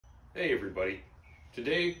Hey everybody,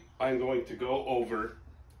 today I'm going to go over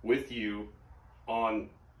with you on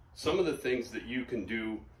some of the things that you can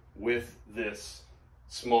do with this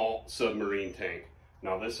small submarine tank.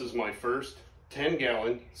 Now this is my first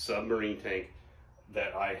 10-gallon submarine tank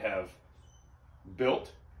that I have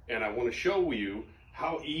built, and I want to show you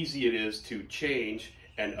how easy it is to change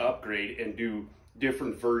and upgrade and do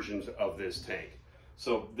different versions of this tank.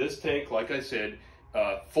 So this tank, like I said,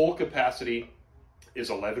 full capacity is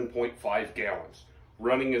 11.5 gallons.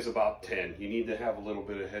 Running is about 10. You need to have a little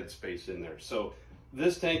bit of headspace in there. So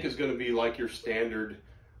this tank is going to be like your standard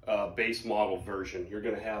base model version. You're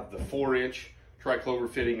going to have the 4-inch triclover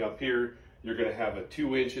fitting up here. You're going to have a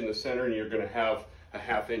 2-inch in the center, and you're going to have a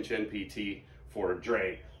 1/2-inch NPT for a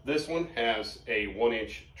drain. This one has a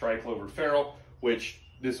 1-inch triclover ferrule, which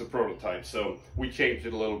this is a prototype. So we changed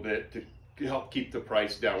it a little bit to help keep the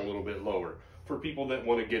price down a little bit lower for people that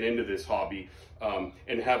want to get into this hobby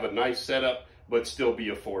and have a nice setup but still be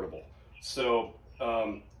affordable. So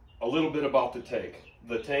a little bit about the tank.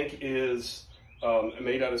 The tank is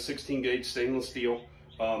made out of 16-gauge stainless steel.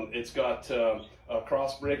 It's got a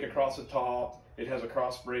cross brake across the top. It has a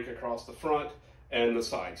cross brake across the front and the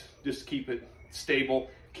sides, just to keep it stable,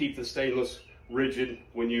 keep the stainless rigid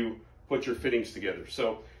when you put your fittings together.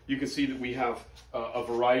 So you can see that we have a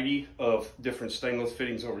variety of different stainless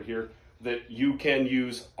fittings over here that you can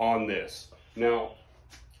use on this. Now,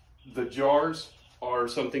 the jars are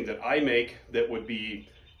something that I make that would be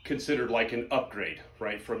considered like an upgrade,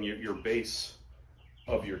 right, from your base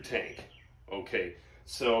of your tank. Okay,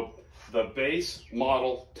 so the base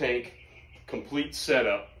model tank, complete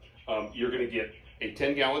setup, you're gonna get a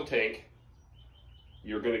 10-gallon tank,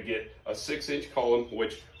 you're gonna get a 6-inch column,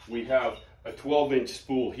 which we have a 12-inch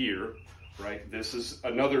spool here, right? This is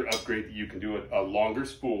another upgrade that you can do, a longer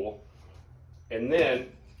spool. And then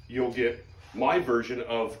you'll get my version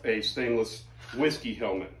of a stainless whiskey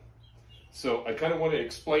helmet. So I kind of want to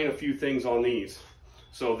explain a few things on these.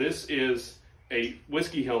 So this is a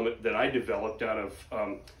whiskey helmet that I developed out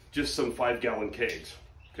of just some 5-gallon kegs,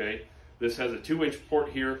 okay? This has a 2-inch port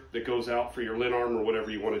here that goes out for your lin arm or whatever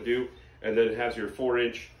you want to do. And then it has your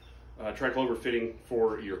 4-inch triclover fitting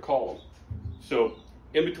for your column. So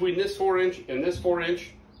in between this 4-inch and this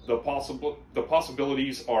 4-inch, the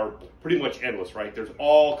possibilities are pretty much endless, right? There's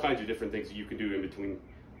all kinds of different things that you can do in between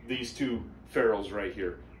these two ferrules right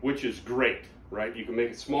here, which is great, right? You can make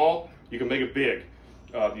it small, you can make it big.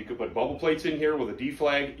 You can put bubble plates in here with a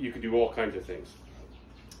deflag. You can do all kinds of things.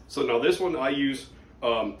 So now this one I use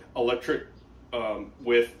electric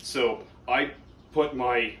with, so I put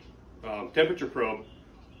my temperature probe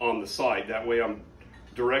on the side. That way I'm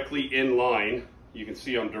directly in line. You can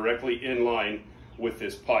see I'm directly in line with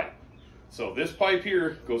this pipe. So this pipe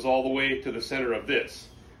here goes all the way to the center of this.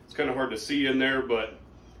 It's kind of hard to see in there, but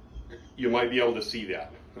you might be able to see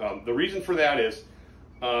that. The reason for that is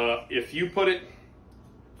if you put it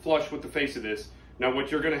flush with the face of this, now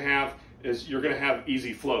what you're going to have is you're going to have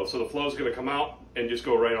easy flow. So the flow is going to come out and just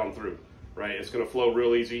go right on through, right? It's going to flow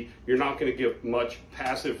real easy. You're not going to get much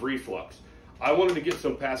passive reflux. I wanted to get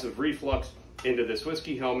some passive reflux into this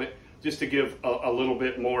whiskey helmet just to give a little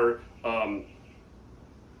bit more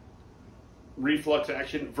reflux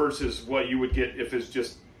action versus what you would get if it's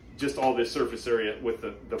just all this surface area with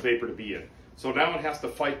the vapor to be in. So now it has to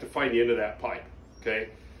fight the end of that pipe, okay?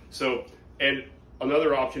 So, and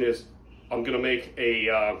another option is I'm gonna make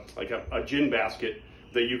like a gin basket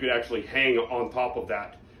that you could actually hang on top of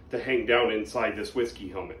that to hang down inside this whiskey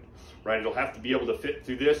helmet, right? It'll have to be able to fit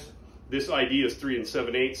through this. This ID is 3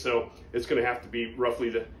 7/8, so it's gonna have to be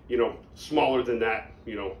roughly smaller than that,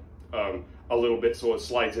 a little bit, so it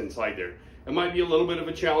slides inside there. It might be a little bit of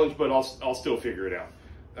a challenge, but I'll still figure it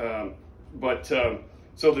out.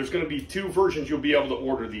 So there's going to be 2 versions you'll be able to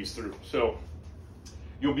order these through. So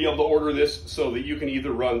you'll be able to order this so that you can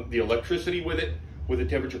either run the electricity with it, with a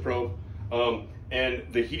temperature probe, and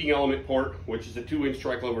the heating element port, which is a 2-inch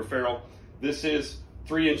triclover ferrule. This is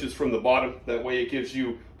 3 inches from the bottom. That way it gives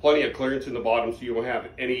you plenty of clearance in the bottom, so you won't have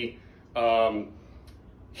any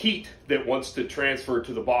heat that wants to transfer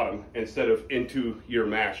to the bottom instead of into your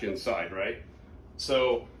mash inside, right?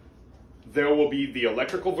 So there will be the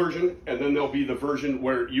electrical version, and then there'll be the version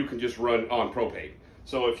where you can just run on propane.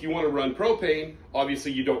 So if you want to run propane,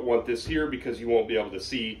 obviously you don't want this here because you won't be able to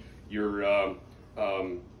see your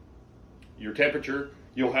temperature.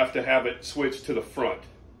 You'll have to have it switched to the front.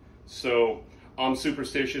 So I'm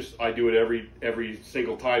superstitious. I do it every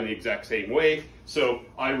single time the exact same way. So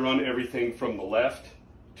I run everything from the left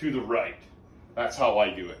to the right. That's how I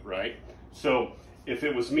do it, right? So if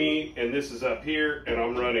it was me and this is up here and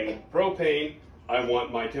I'm running propane, I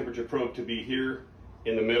want my temperature probe to be here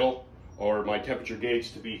in the middle, or my temperature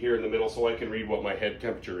gauge to be here in the middle so I can read what my head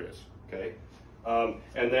temperature is, okay?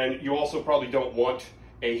 And then you also probably don't want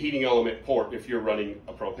a heating element port if you're running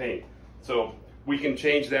a propane. So we can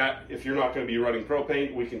change that. If you're not going to be running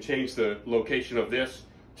propane, we can change the location of this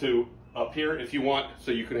to up here if you want,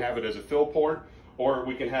 so you can have it as a fill port, or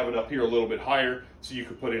we can have it up here a little bit higher so you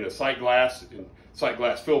can put in a sight glass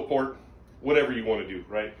fill port, whatever you want to do,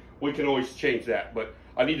 right? We can always change that, but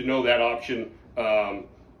I need to know that option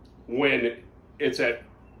when it's at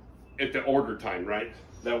the order time, right?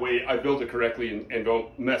 That way I build it correctly and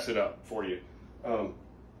don't mess it up for you.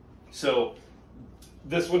 So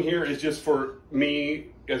this one here is just for me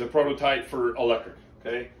as a prototype for electric,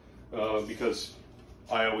 okay? Because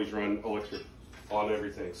I always run electric on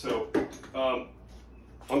everything. So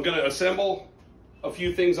I'm gonna assemble a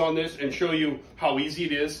few things on this and show you how easy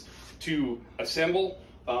it is to assemble,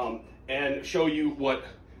 and show you what,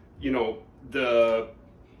 you know, the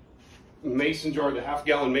mason jar, the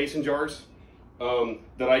half-gallon mason jars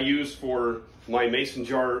that I use for my mason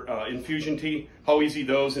jar infusion tea, how easy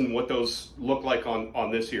those and what those look like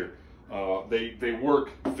on this here. They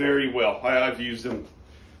work very well. I've used them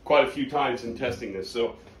quite a few times in testing this.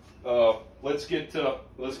 So let's get to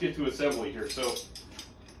assembly here. So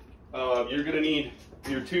you're going to need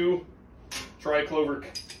your 2 triclover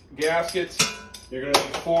gaskets. You're going to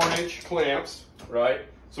need 4-inch clamps, right?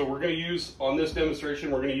 So we're going to use, on this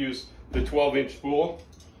demonstration, we're going to use the 12-inch spool,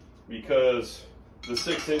 because the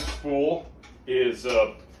 6-inch spool is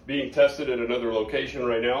being tested at another location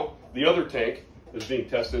right now. The other tank is being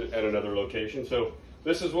tested at another location. So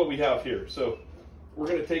this is what we have here. So we're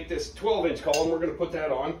going to take this 12-inch column, we're going to put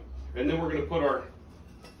that on, and then we're going to put our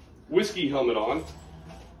whiskey helmet on.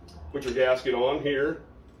 Put your gasket on here.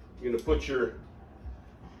 You're going to put your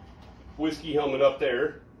whiskey helmet up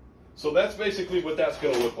there. So that's basically what that's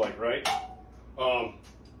going to look like, right?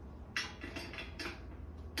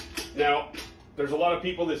 Now, there's a lot of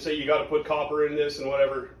people that say you got to put copper in this and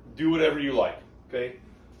whatever. Do whatever you like, okay?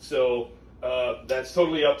 So that's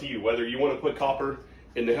totally up to you, whether you want to put copper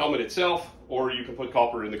in the helmet itself or you can put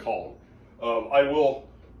copper in the column. I will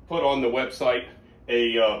put on the website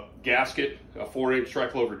a gasket, a 4-inch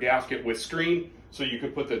triclover gasket with screen, so you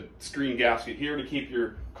could put the screen gasket here to keep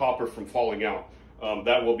your copper from falling out.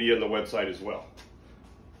 That will be on the website as well.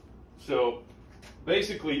 So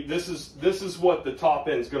basically, this is what the top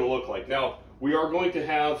end is going to look like. Now, we are going to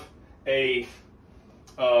have a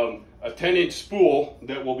 10-inch spool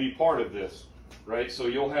that will be part of this, right? So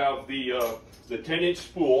you'll have the 10-inch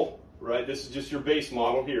spool, right? This is just your base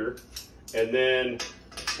model here, and then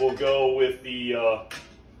we'll go with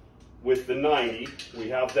the 90. We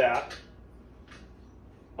have that.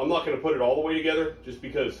 I'm not going to put it all the way together just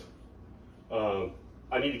because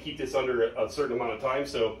I need to keep this under a certain amount of time.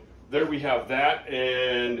 So there we have that,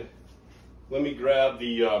 and let me grab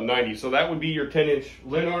the 90. So that would be your 10-inch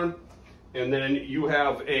lin arm, and then you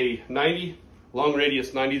have a 90, long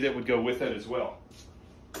radius 90 that would go with that as well.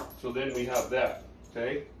 So then we have that,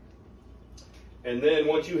 okay? And then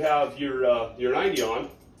once you have your 90 on,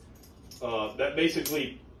 that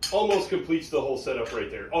basically almost completes the whole setup right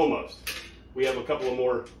there, almost. We have a couple of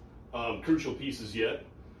more crucial pieces yet.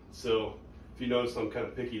 So if you notice, I'm kind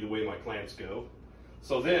of picky the way my clamps go.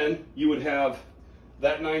 So then you would have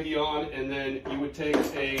that 90 on, and then you would take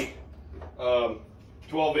a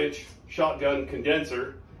 12-inch shotgun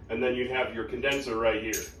condenser, and then you'd have your condenser right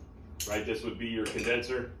here, right? This would be your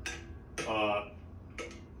condenser.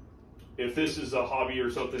 If this is a hobby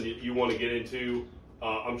or something that you want to get into,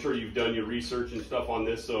 I'm sure you've done your research and stuff on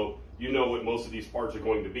this, so you know what most of these parts are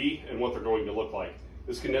going to be and what they're going to look like.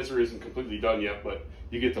 This condenser isn't completely done yet, but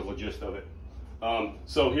you get the gist of it.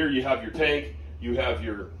 So here you have your tank, you have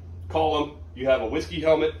your column, you have a whiskey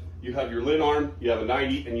helmet, you have your lin arm, you have a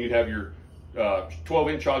 90, and you'd have your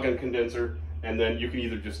 12-inch shotgun condenser, and then you can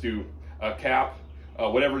either just do a cap,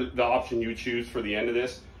 whatever the option you choose for the end of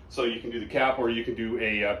this. So you can do the cap, or you can do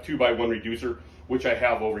a 2x1 reducer, which I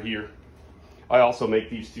have over here. I also make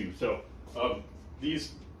these too. So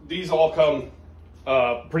these all come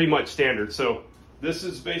pretty much standard. So this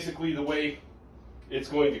is basically the way it's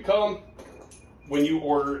going to come when you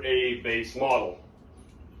order a base model.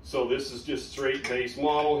 So this is just straight base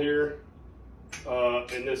model here,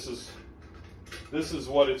 and this is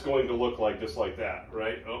what it's going to look like, just like that,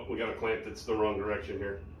 right? Oh, we got a clamp that's the wrong direction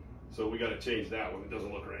here, so we got to change that one. It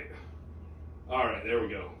doesn't look right. All right, there we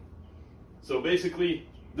go. So basically,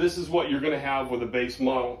 this is what you're going to have with a base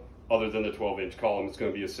model, other than the 12-inch column. It's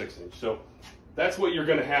going to be a 6-inch. So that's what you're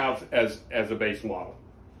going to have as a base model.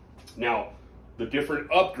 Now, the different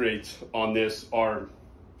upgrades on this are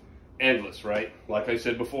endless, right? Like I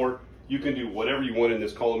said before, You can do whatever you want in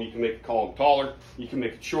this column. You can make the column taller. You can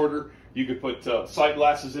make it shorter. You could put side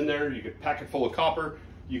glasses in there. You could pack it full of copper.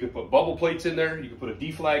 You could put bubble plates in there. You could put a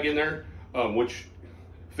deflag in there, which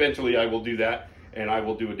eventually I will do that, and I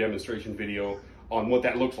will do a demonstration video on what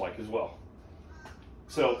that looks like as well.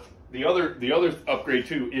 So the other upgrade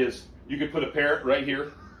too is you could put a parrot right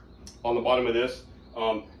here on the bottom of this.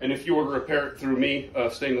 And if you order a parrot through me,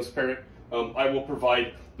 a stainless parrot, I will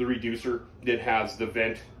provide the reducer that has the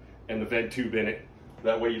vent and the vent tube in it.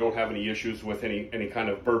 That way you don't have any issues with any kind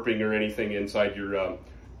of burping or anything inside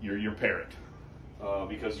your parrot.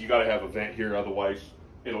 Because you got to have a vent here, otherwise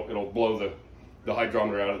it'll blow the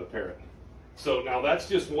hydrometer out of the parrot. So now that's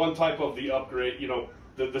just one type of the upgrade, you know,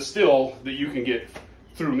 the still that you can get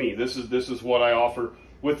through me. This is what I offer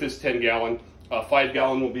with this 10-gallon.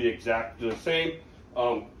 5-gallon will be exactly the same.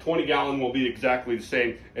 20-gallon will be exactly the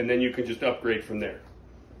same, and then you can just upgrade from there.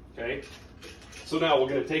 Okay. So now we're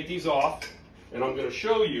going to take these off, and I'm going to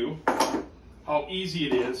show you how easy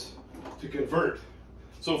it is to convert.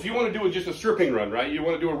 So if you want to do just a stripping run, right? You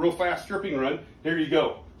want to do a real fast stripping run, here you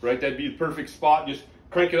go, right? That'd be the perfect spot. Just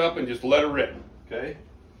crank it up and just let it rip, okay?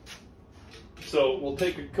 So we'll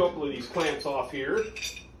take a couple of these clamps off here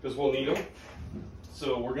because we'll need them.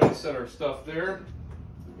 So we're going to set our stuff there.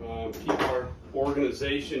 Keep our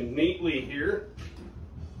organization neatly here.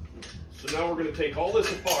 So now we're going to take all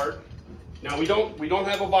this apart. Now we don't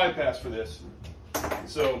have a bypass for this.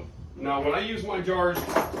 So now when I use my jars,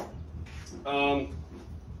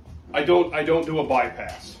 I don't do a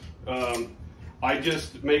bypass. I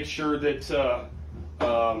just make sure that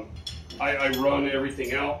I run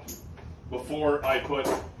everything out before I put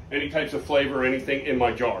any types of flavor or anything in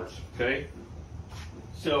my jars. Okay.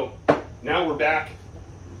 So now we're back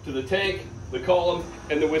to the tank, the column,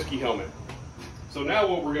 and the whiskey helmet. So now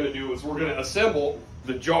what we're going to do is we're going to assemble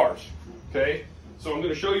the jars. Okay. So I'm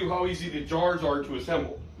going to show you how easy the jars are to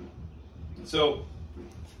assemble. So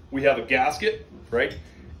we have a gasket, right?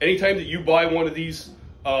 Anytime that you buy one of these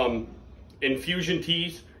infusion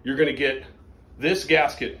teas, you're going to get this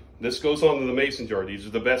gasket. This goes onto the mason jar. These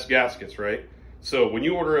are the best gaskets, right? So when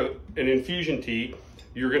you order an infusion tea,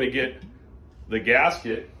 you're going to get the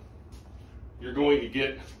gasket. You're going to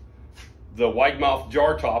get the wide mouth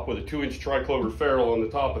jar top with a 2-inch triclover ferrule on the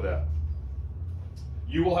top of that.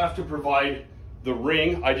 You will have to provide the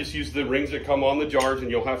ring. I just use the rings that come on the jars, and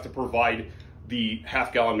you'll have to provide the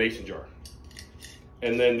half-gallon mason jar.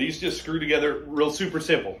 And then these just screw together real super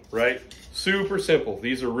simple, right? Super simple.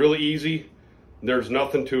 These are really easy. There's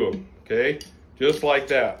nothing to them, okay? Just like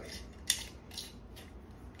that.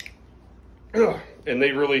 And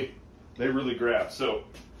they really grab. So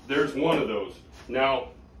there's one of those. Now,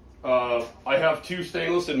 I have 2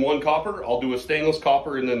 stainless and 1 copper. I'll do a stainless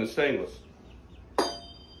copper and then a stainless.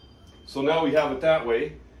 So now we have it that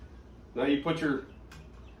way. Now you put your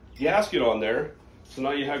gasket on there. So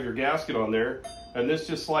now you have your gasket on there, and this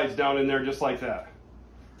just slides down in there just like that,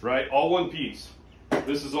 right? All one piece.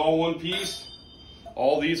 This is all one piece.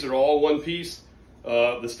 All these are all one piece.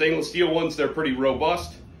 The stainless steel ones, they're pretty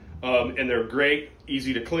robust, and they're great,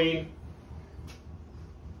 easy to clean.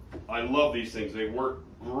 I love these things. They work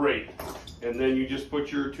great. And then you just put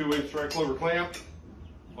your 2-inch triclover clamp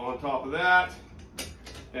on top of that,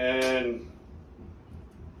 and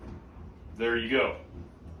there you go,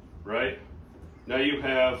 right? Now you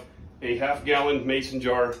have a half-gallon mason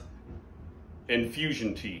jar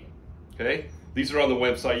infusion tea, okay? These are on the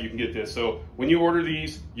website, you can get this. So when you order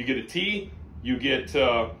these, you get a tea, you get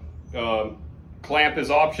clamp is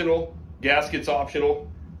optional, gasket's optional,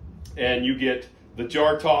 and you get the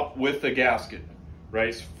jar top with the gasket,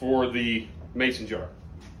 right, for the mason jar.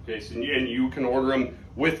 Okay, so, and you can order them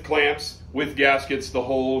with clamps, with gaskets, the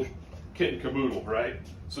whole kit and caboodle, right?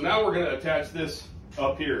 So now we're gonna attach this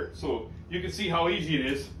up here. So you can see how easy it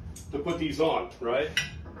is to put these on, right?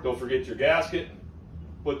 Don't forget your gasket,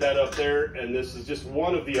 put that up there, and this is just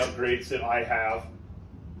one of the upgrades that I have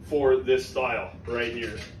for this style right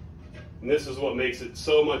here. And this is what makes it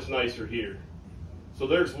so much nicer here. So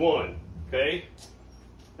there's one, okay?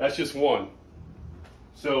 That's just one.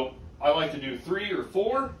 So I like to do 3 or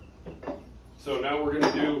 4. So now we're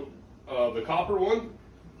gonna do the copper one,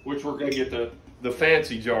 which we're gonna get the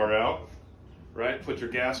fancy jar out. Right, put your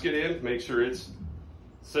gasket in, make sure it's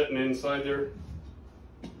sitting inside there.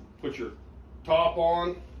 Put your top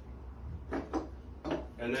on,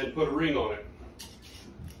 and then put a ring on it.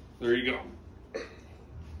 There you go.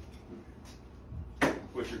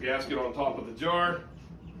 Put your gasket on top of the jar,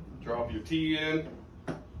 drop your tea in,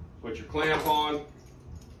 put your clamp on.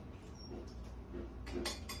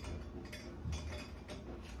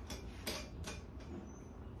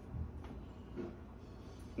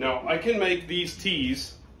 Now I can make these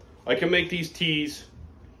tees. I can make these tees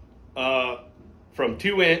from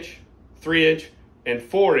 2-inch, 3-inch, and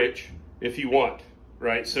 4-inch if you want,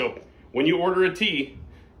 right? So when you order a tee,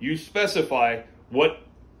 you specify what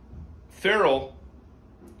ferrule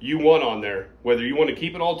you want on there, whether you want to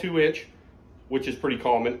keep it all 2-inch, which is pretty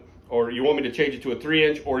common, or you want me to change it to a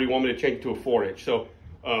 3-inch, or you want me to change it to a 4-inch. So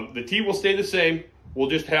the tee will stay the same. We'll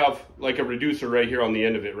just have like a reducer right here on the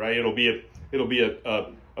end of it, right? It'll be a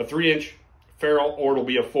 3-inch ferrule, or it'll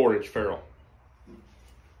be a 4-inch ferrule.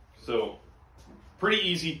 So pretty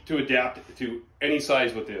easy to adapt to any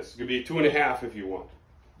size with this. It could be a 2.5 if you want.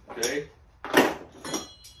 Okay.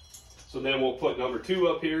 So then we'll put number 2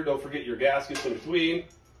 up here. Don't forget your gaskets in between,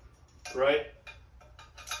 right?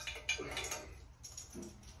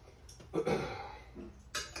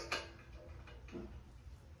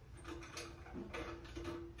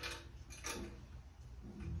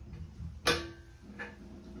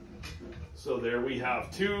 So there we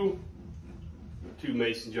have two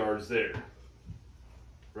mason jars there,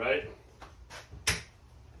 right?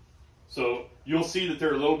 So you'll see that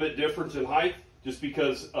they're a little bit different in height just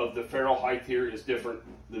because of the ferrule height here is different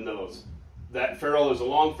than those. That ferrule is a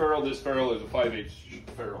long ferrule, this ferrule is a 5/8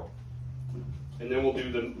 ferrule. And then we'll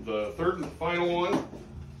do the third and final one.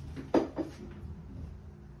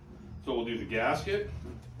 So we'll do the gasket,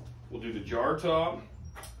 we'll do the jar top,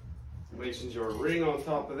 mason jar ring on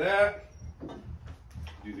top of that,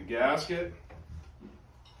 do the gasket,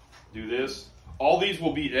 do this. All these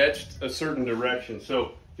will be etched a certain direction.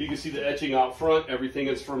 So you can see the etching out front, everything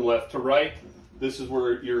is from left to right. This is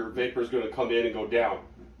where your vapor is going to come in and go down.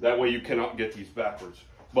 That way you cannot get these backwards.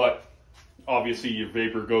 But obviously your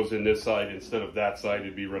vapor goes in this side instead of that side,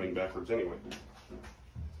 it'd be running backwards anyway.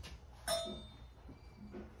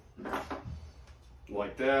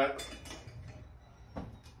 Like that.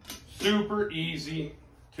 Super easy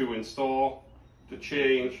to install, to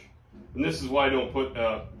change. And this is why I don't put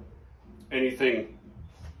anything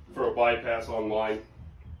for a bypass online.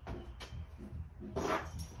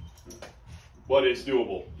 But it's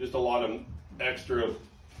doable. Just a lot of extra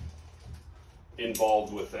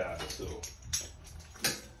involved with that. So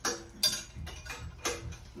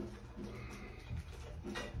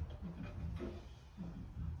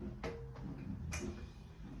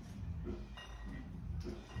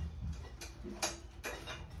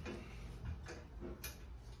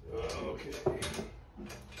okay.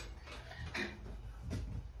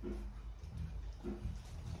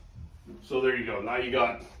 So there you go. Now you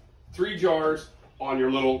got 3 jars on your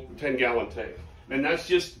little 10-gallon tank. And that's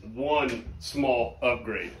just one small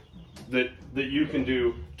upgrade that you can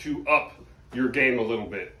do to up your game a little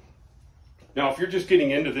bit. Now, if you're just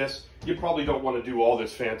getting into this, you probably don't want to do all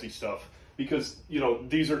this fancy stuff because, you know,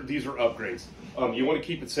 these are upgrades. You want to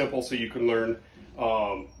keep it simple so you can learn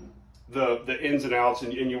the ins and outs,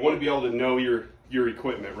 and you want to be able to know your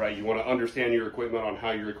equipment, right? You want to understand your equipment on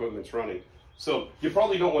how your equipment's running. So you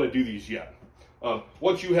probably don't want to do these yet.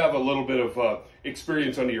 Once you have a little bit of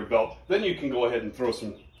experience under your belt, then you can go ahead and throw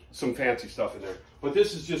some fancy stuff in there. But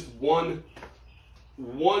this is just one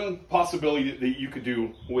possibility that you could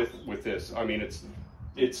do with this. I mean,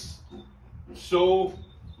 it's so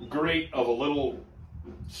great of a little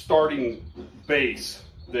starting base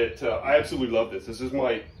that I absolutely love this. This is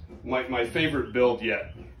my favorite build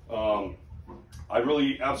yet. I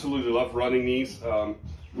really absolutely love running these.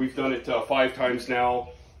 We've done it 5 times now,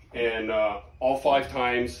 and all 5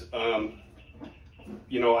 times,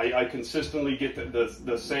 you know, I consistently get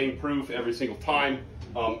the same proof every single time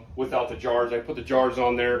without the jars. I put the jars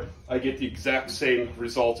on there, I get the exact same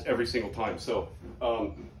results every single time. So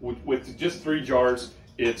with just 3 jars,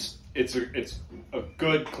 it's a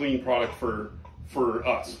good, clean product for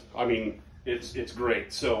us. I mean, it's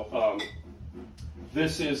great. So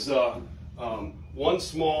this is one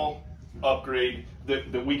small upgrade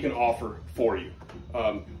that we can offer for you.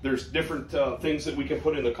 There's different things that we can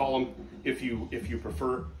put in the column if you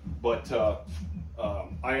prefer, but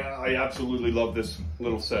I absolutely love this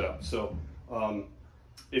little setup. So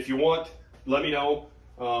if you want, let me know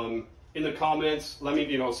in the comments. Let me,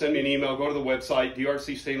 send me an email. Go to the website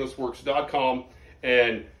drcstainlessworks.com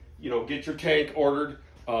and get your tank ordered.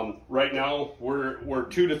 Right now we're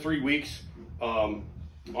 2 to 3 weeks on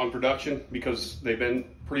production because they've been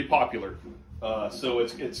pretty popular. So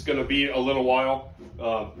it's going to be a little while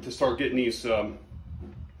to start getting these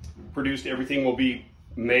produced. Everything will be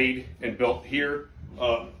made and built here.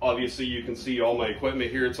 Obviously, you can see all my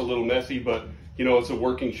equipment here. It's a little messy, but it's a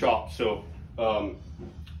working shop. So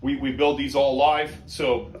we build these all live,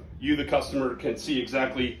 so you, the customer, can see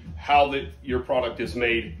exactly how your product is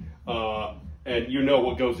made and you know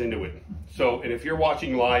what goes into it. So, and if you're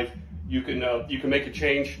watching live, you can make a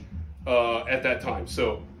change at that time.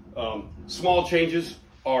 So small changes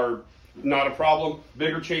are not a problem.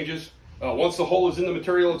 Bigger changes, once the hole is in the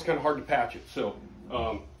material, it's kind of hard to patch it. So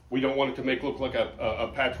we don't want it to look like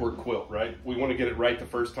a patchwork quilt, right? We want to get it right the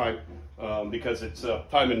first time because it's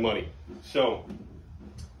time and money. So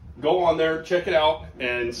go on there, check it out,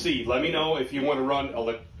 and see. Let me know if you want to run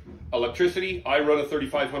electricity. I run a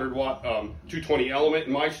 3500 watt 220 element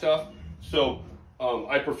in my stuff. So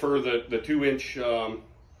I prefer the 2-inch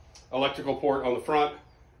electrical port on the front.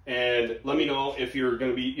 And let me know if you're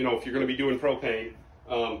going to be, if you're going to be doing propane.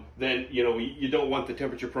 Then you don't want the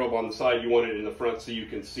temperature probe on the side. You want it in the front so you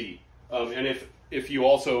can see. And if you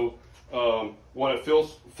also want a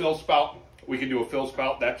fill spout, we can do a fill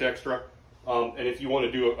spout. That's extra. And if you want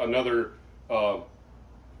to do another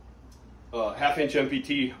half-inch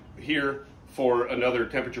MPT here for another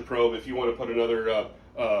temperature probe, if you want to put another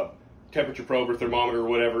temperature probe or thermometer or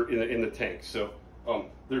whatever in the tank. So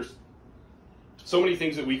there's so many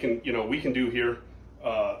things that we can do here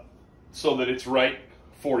so that it's right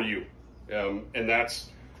for you. And that's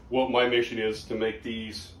what my mission is, to make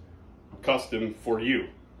these custom for you.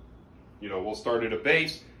 We'll start at a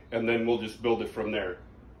base and then we'll just build it from there.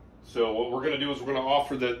 So what we're going to do is we're going to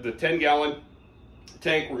offer the 10-gallon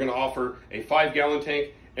tank, we're going to offer a 5-gallon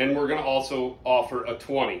tank, and we're going to also offer a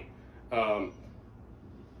 20.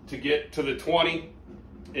 To get to the 20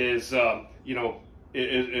 is,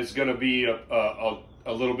 is going to be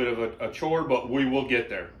a little bit of a chore, but we will get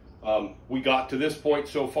there. We got to this point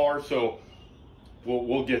so far, so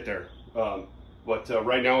we'll get there. But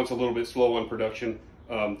right now it's a little bit slow on production,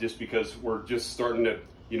 just because we're just starting to,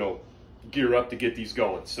 gear up to get these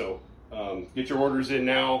going. So get your orders in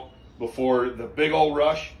now before the big old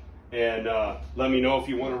rush, and let me know if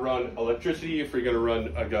you want to run electricity, if you're going to run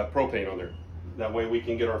propane on there. That way we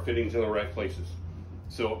can get our fittings in the right places.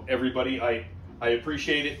 So everybody, I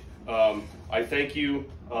appreciate it. I thank you.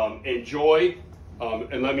 Enjoy,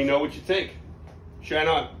 and let me know what you think. Shine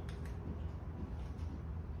on.